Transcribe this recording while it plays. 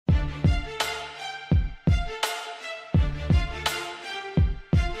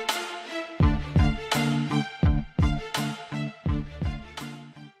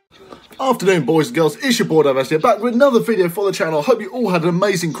Afternoon, boys and girls, it's your boy Davest here, back with another video for the channel. I hope you all had an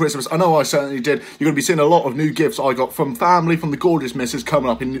amazing Christmas. I know I certainly did. You're going to be seeing a lot of new gifts I got from family, from the gorgeous missus,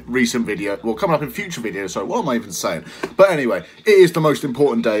 coming up in recent video, well, coming up in future videos, so what am I even saying? But anyway, it is the most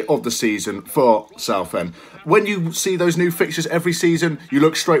important day of the season for Southend. When you see those new fixtures every season, you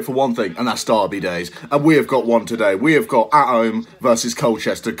look straight for one thing, and that's derby days. And we have got one today. We have got at home versus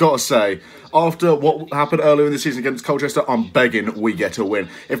Colchester. Gotta say, after what happened earlier in the season against Colchester, I'm begging we get a win.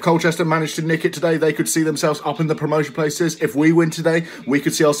 If Colchester managed to nick it today, they could see themselves up in the promotion places. If we win today, we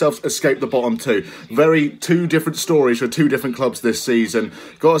could see ourselves escape the bottom two. Two different stories for two different clubs this season.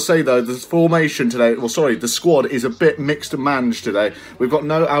 Gotta say though, the formation today, the squad is a bit mixed and managed today. We've got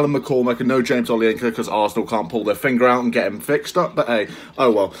no Alan McCormack and no James Olienka because Arsenal can't pull their finger out and get him fixed up, but hey, oh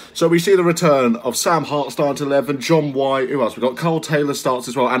well. So we see the return of Sam Hart starting to 11, John White, who else? We've got Carl Taylor starts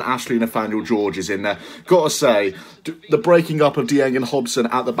as well, and Ashley Nathaniel George is in there. Gotta say, the breaking up of Dieng and Hobson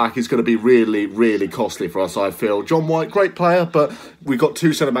at the back is going to be really, really costly for us, I feel. John White, great player, but we've got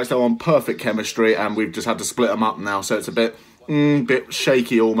two centre-backs that are on perfect chemistry, and we've just had to split them up now, so it's a bit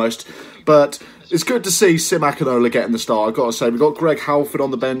shaky almost. But it's good to see Sim Akinola getting the start, I've got to say. We've got Greg Halford on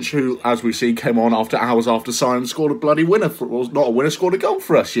the bench, who, as we've seen, came on after hours after signing, scored a bloody winner. Not a winner, scored a goal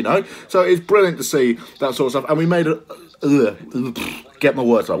for us, you know. So it's brilliant to see that sort of stuff. And we made get my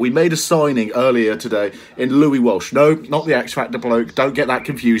words right. We made a signing earlier today in Louis Walsh. No, not the X Factor bloke. Don't get that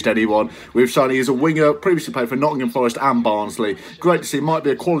confused, anyone. We've signed him as a winger, previously played for Nottingham Forest and Barnsley. Great to see. Might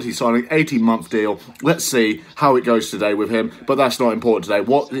be a quality signing, 18-month deal. Let's see how it goes today with him. But that's not important today.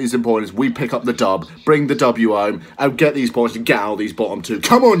 What is important is we pick up the dub, bring the W home, and get these points and get out of these bottom two.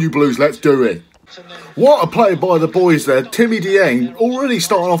 Come on, you Blues, let's do it. What a play by the boys there. Timmy Dieng already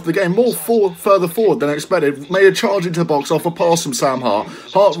starting off the game further forward than expected. Made a charge into the box off a pass from Sam Hart.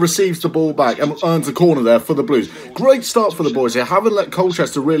 Hart receives the ball back and earns a corner there for the Blues. Great start for the boys here. Haven't let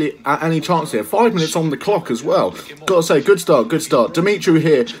Colchester really at any chance here. 5 minutes on the clock as well. Gotta say, good start, good start. Dimitri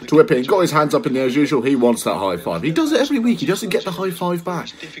here to whip in. Got his hands up in the air as usual. He wants that high five. He does it every week. He doesn't get the high five back.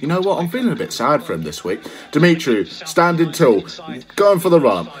 You know what? I'm feeling a bit sad for him this week. Dimitri, standing tall, going for the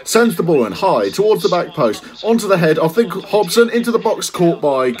run. Sends the ball in high towards the back post. Onto the head, I think Hobson, into the box, caught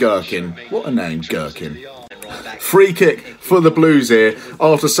by Gherkin. What a name, Gherkin. Free kick for the Blues here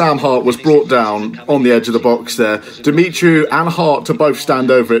after Sam Hart was brought down on the edge of the box there. Dimitri and Hart to both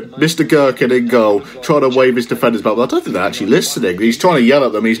stand over it. Mr. Gherkin in goal, trying to wave his defenders back. But I don't think they're actually listening. He's trying to yell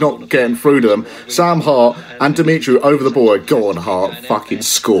at them. He's not getting through to them. Sam Hart and Dimitri over the ball. Go on, Hart. Fucking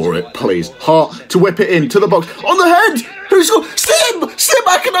score it, please. Hart to whip it into the box. On the head! Who scored? Sim! Sim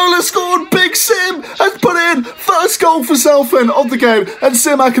Akinola scored! Big Sim has put in first goal for Southend of the game, and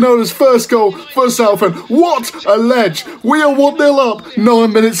Sim Akinola's first goal for Southend. What a ledge! We are 1-0 up,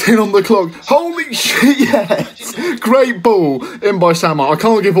 9 minutes in on the clock. Holy shit, yes! Great ball in by Sam Hart. I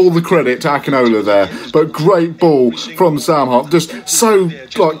can't give all the credit to Akinola there, but great ball from Sam Hart. Just so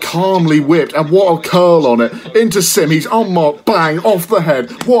calmly whipped, and what a curl on it. Into Sim, he's unmarked, bang, off the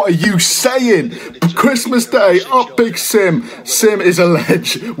head. What are you saying? Christmas Day, up big Sim. Sim is a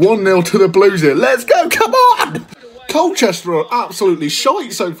ledge. 1-0 to the Blues here. Let's go, come on! Colchester are absolutely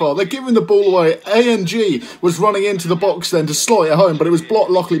shite so far. They're giving the ball away. ANG was running into the box then to slot it home, but it was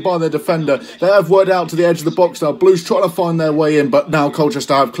blocked luckily by their defender. They have worked out to the edge of the box now. Blues trying to find their way in, but now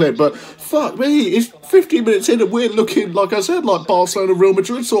Colchester have cleared. But fuck me, it's 15 minutes in and we're looking, like I said, like Barcelona, Real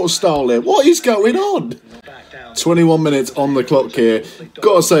Madrid sort of style here. What is going on? 21 minutes on the clock here.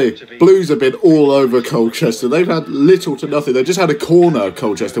 Gotta say, Blues have been all over Colchester. They've had little to nothing. They just had a corner,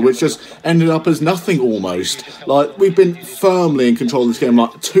 Colchester, which just ended up as nothing almost. Like, we've been firmly in control of this game,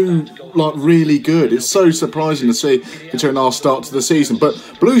 really good. It's so surprising to see considering our start to the season. But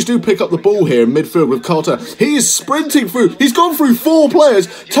Blues do pick up the ball here in midfield with Carter. He is sprinting through. He's gone through 4 players.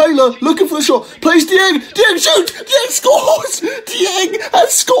 Taylor looking for the shot. Plays Dieng. Dieng shoots. Dieng scores. Dieng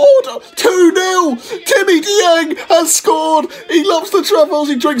has scored. 2-0. Timmy Dieng has scored. He loves the truffles.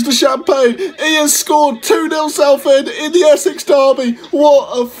 He drinks the champagne. He has scored 2-0 Southend in the Essex derby.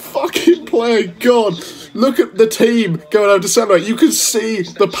 What a fucking play. God. Look at the team going over to celebrate. You can see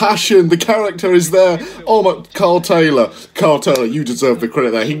the passion, the character is there. Oh my, Carl Taylor, you deserve the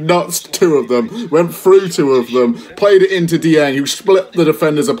credit there. He nuts 2 of them, went through 2 of them, played it into Dieng, who split the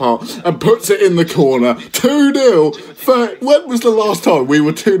defenders apart and puts it in the corner. 2-0. When was the last time we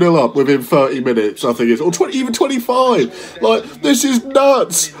were 2-0 up within 30 minutes, I think it is, or 20, even 25? Like, this is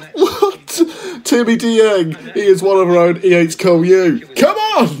nuts. What? Timmy Dieng, he is one of our own. He hates Cole U. Come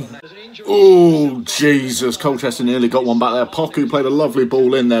on! Oh, Jesus. Colchester nearly got one back there. Poku played a lovely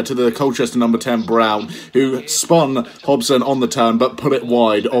ball in there to the Colchester number 10, Brown, who spun Hobson on the turn but put it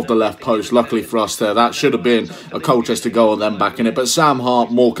wide of the left post. Luckily for us there, that should have been a Colchester goal and then back in it. But Sam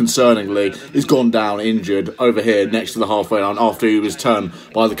Hart, more concerningly, is gone down injured over here next to the halfway line after he was turned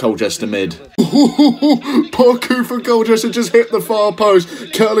by the Colchester mid. Poku for Colchester just hit the far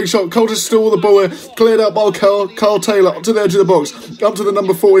post. Curling shot. Colchester still with the ball here. Cleared out by Carl Taylor up to the edge of the box. Up to the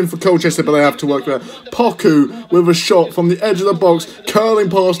number 4 in for Colchester, but they have to work there. Poku with a shot from the edge of the box, curling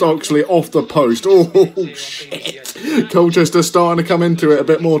past Oxley off the post. Oh, shit. Colchester starting to come into it a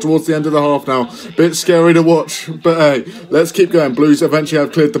bit more towards the end of the half now. Bit scary to watch, but hey, let's keep going. Blues eventually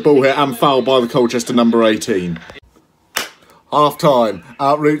have cleared the ball here and fouled by the Colchester number 18. Half time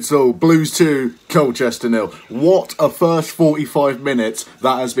at Rootsall, Blues 2, Colchester 0. What a first 45 minutes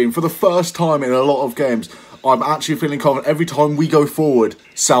that has been. For the first time in a lot of games, I'm actually feeling confident. Every time we go forward,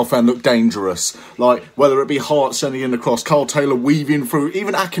 Southend look dangerous. Like, whether it be Hart sending in across, Carl Taylor weaving through,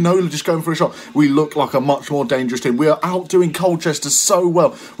 even Akinola just going for a shot. We look like a much more dangerous team. We are outdoing Colchester so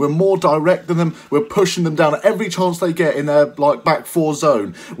well. We're more direct than them. We're pushing them down at every chance they get in their back 4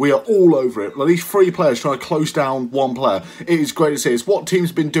 zone. We are all over it. At least 3 players trying to close down 1 player. It is great to see. It's what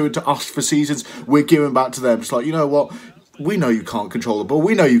teams been doing to us for seasons. We're giving back to them. It's like, you know what? We know you can't control the ball.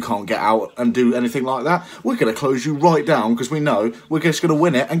 We know you can't get out and do anything like that. We're going to close you right down because we know we're just going to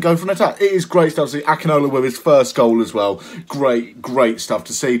win it and go for an attack. It is great stuff to see. Akinola with his first goal as well. Great stuff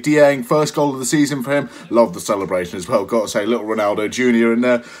to see. Dieng, first goal of the season for him. Love the celebration as well. Got to say, little Ronaldo Jr. in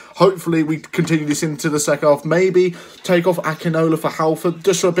there. Hopefully we continue this into the second half. Maybe take off Akinola for Halford,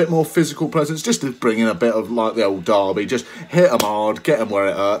 just for a bit more physical presence, just to bring in a bit of like the old derby. Just hit them hard, get them where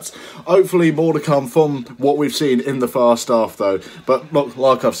it hurts. Hopefully more to come from what we've seen in the first half though. But look,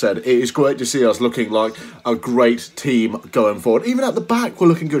 like I've said, it is great to see us looking like a great team going forward. Even at the back we're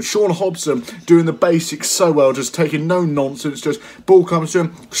looking good. Sean Hobson doing the basics so well, just taking no nonsense, just ball comes to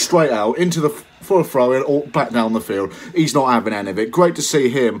him straight out into the for a throw in or back down the field. He's not having any of it. Great to see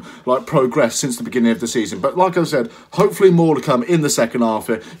him like progress since the beginning of the season. But like I said, hopefully more to come in the second half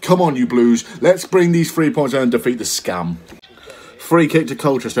here. Come on, you Blues. Let's bring these 3 points and defeat the scam. Free kick to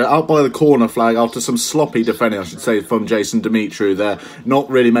Colchester, out by the corner flag after some sloppy defending, I should say, from Jason Dimitru there. Not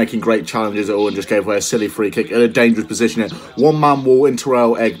really making great challenges at all and just gave away a silly free kick in a dangerous position here. One-man wall in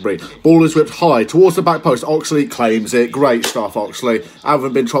Terrell Egbury. Ball is whipped high towards the back post. Oxley claims it. Great stuff, Oxley.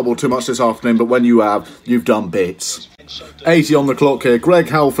 Haven't been troubled too much this afternoon, but when you have, you've done bits. 80 on the clock here. Greg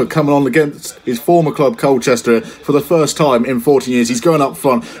Halford coming on against his former club Colchester for the first time in 14 years. He's going up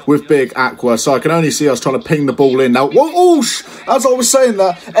front with Big Aqua, so I can only see us trying to ping the ball in now. Whoosh! As I was saying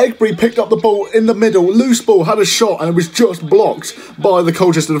that, Egbury picked up the ball in the middle, loose ball, had a shot and it was just blocked by the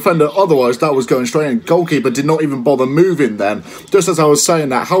Colchester defender. Otherwise that was going straight in. Goalkeeper did not even bother moving then. Just as I was saying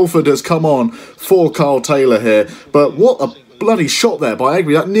that, Halford has come on for Carl Taylor here, but what a bloody shot there by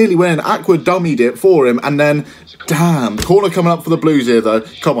Egbury. That nearly went in. Aqua dummied it for him and then damn, corner coming up for the Blues here though.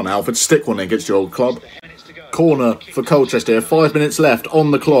 Come on Alfred, stick one in against your old club. Corner for Colchester, 5 minutes left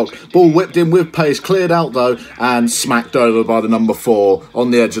on the clock. Ball whipped in with pace, cleared out though, and smacked over by the number 4 on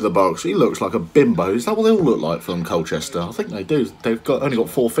the edge of the box. He looks like a bimbo. Is that what they all look like from Colchester? I think they do. They've only got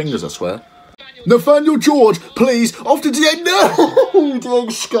 4 fingers, I swear. Nathaniel George, please, off to Dieng. No!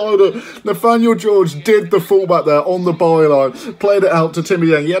 Dieng skied it. Nathaniel George did the fullback there on the byline. Played it out to Timmy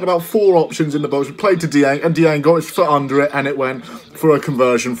Dieng. He had about 4 options in the box. Played to Dieng, and Dieng got his foot under it, and it went for a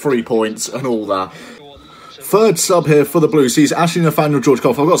conversion, 3 points, and all that. Third sub here for the Blues. He's actually Nathaniel George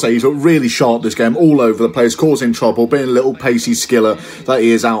Cough. I've got to say, he's looked really sharp this game, all over the place, causing trouble, being a little pacey skiller that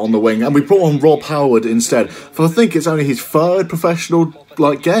he is out on the wing. And we brought on Rob Howard instead, for I think it's only his 3rd professional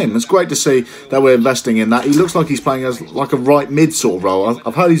game. It's great to see that we're investing in that. He looks like he's playing as like a right mid sort of role.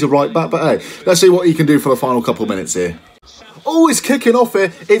 I've heard he's a right back, but hey, let's see what he can do for the final couple of minutes here. Oh, it's kicking off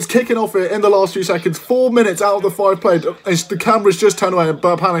here. It's kicking off here in the last few seconds. 4 minutes out of the 5 played. The camera's just turned away,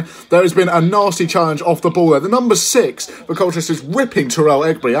 but apparently there has been a nasty challenge off the ball there. The number 6 for Colchester is ripping Terrell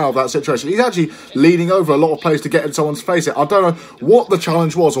Egbury out of that situation. He's actually leading over a lot of players to get in someone's face. I don't know what the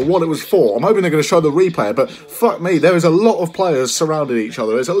challenge was or what it was for. I'm hoping they're going to show the replay, but fuck me, there is a lot of players surrounding each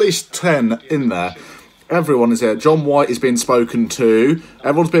other. There's at least 10 in there. Everyone is here. John White is being spoken to.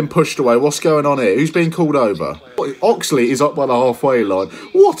 Everyone's been pushed away. What's going on here? Who's being called over? Oxley is up by the halfway line.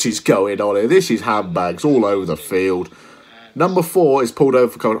 What is going on here? This is handbags all over the field. Number 4 is pulled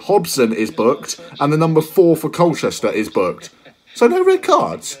over for Colchester. Hobson is booked. And the number 4 for Colchester is booked. So no red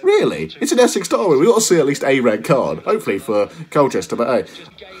cards? Really? It's an Essex derby. We've got to see at least a red card. Hopefully for Colchester, but hey.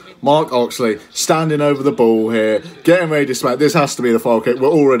 Mark Oxley standing over the ball here, getting ready to smack. This has to be the foul kick. We're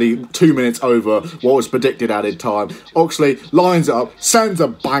already 2 minutes over what was predicted added time. Oxley lines it up, sends a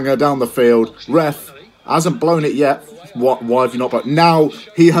banger down the field. Ref hasn't blown it yet. Why have you not blown it? Now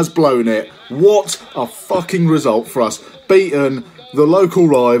he has blown it. What a fucking result for us. Beaten the local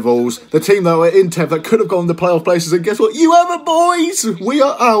rivals, the team that were in 10th that could have gone to playoff places, and guess what? You ever, boys? We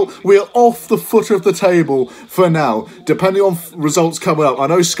are out. We are off the foot of the table for now. Depending on results coming up, I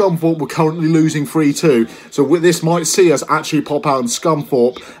know Scunthorpe were currently losing 3-2, so this might see us actually pop out and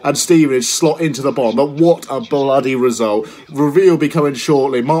Scunthorpe and Stevenage slot into the bottom. But what a bloody result. Reveal will be coming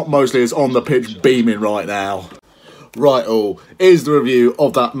shortly. Mark Mosley is on the pitch beaming right now. Right, all, here's the review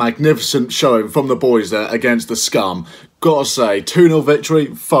of that magnificent showing from the boys there against the Scum. Gotta say, 2-0 victory,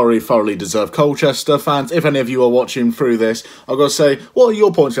 thoroughly deserved. Colchester fans, if any of you are watching through this, I've got to say, what are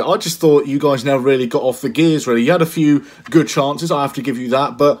your points? I just thought you guys never really got off the gears, really. You had a few good chances, I have to give you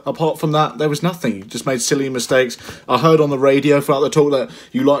that, but apart from that, there was nothing. You just made silly mistakes. I heard on the radio throughout the talk that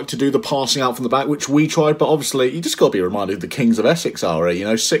you like to do the passing out from the back, which we tried, but obviously, you just got to be reminded the Kings of Essex are, you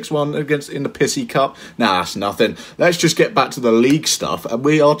know, 6-1 against in the Pissy Cup. Nah, that's nothing. Let's just get back to the league stuff, and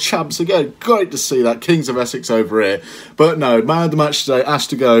we are champs again. Great to see that, Kings of Essex over here. But no, man of the match today has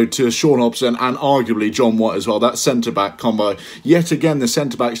to go to Sean Hobson and arguably John Watt as well. That centre-back combo. Yet again, the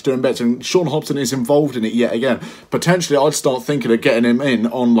centre-back's doing better, and Sean Hobson is involved in it yet again. Potentially, I'd start thinking of getting him in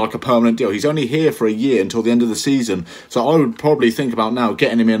on like a permanent deal. He's only here for a year until the end of the season, so I would probably think about now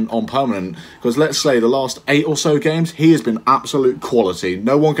getting him in on permanent, because let's say the last 8 or so games, he has been absolute quality.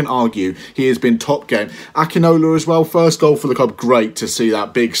 No one can argue. He has been top game. Akinola as well, first goal for the club. Great to see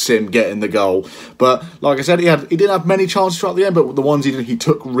that big Sim getting the goal. But like I said, he didn't have many chances throughout the end, but the ones he did, he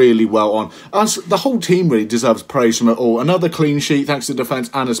took really well on. The whole team really deserves praise from it all. Another clean sheet thanks to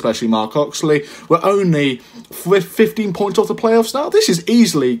defence and especially Mark Oxley. We're only 15 points off the playoffs now. This is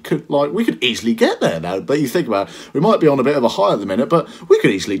easily, we could easily get there now. But you think about it, we might be on a bit of a high at the minute, but we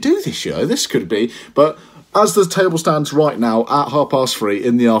could easily do this, this could be. But as the table stands right now at 3:30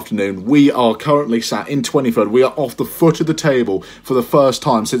 in the afternoon, we are currently sat in 23rd. We are off the foot of the table for the first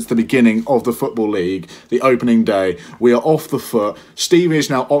time since the beginning of the Football League, the opening day. We are off the foot. Stevenage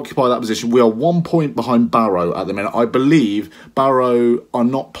now occupy that position. We are 1 point behind Barrow at the minute. I believe Barrow are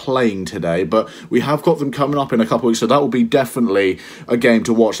not playing today, but we have got them coming up in a couple of weeks, so that will be definitely a game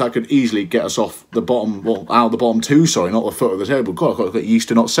to watch. That could easily get us off the bottom, well, out of the bottom two, sorry, not the foot of the table. God, I've got to get used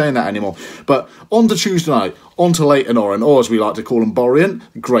to not saying that anymore. But on to Tuesday night, on to Leighton Orient, or as we like to call them, Borient.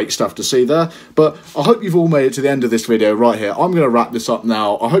 Great stuff to see there. But I hope you've all made it to the end of this video right here. I'm going to wrap this up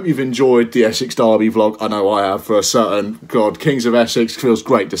now. I hope you've enjoyed the Essex Derby vlog. I know I have for a certain. God, Kings of Essex, feels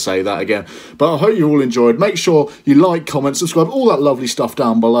great to say that again. But I hope you all enjoyed. Make sure you like, comment, subscribe, all that lovely stuff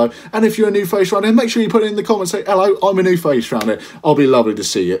down below. And if you're a new face around here, make sure you put it in the comments. Say, hello, I'm a new face around here. I'll be lovely to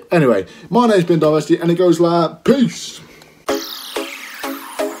see you. Anyway, my name's been Diversity, and it goes like, peace.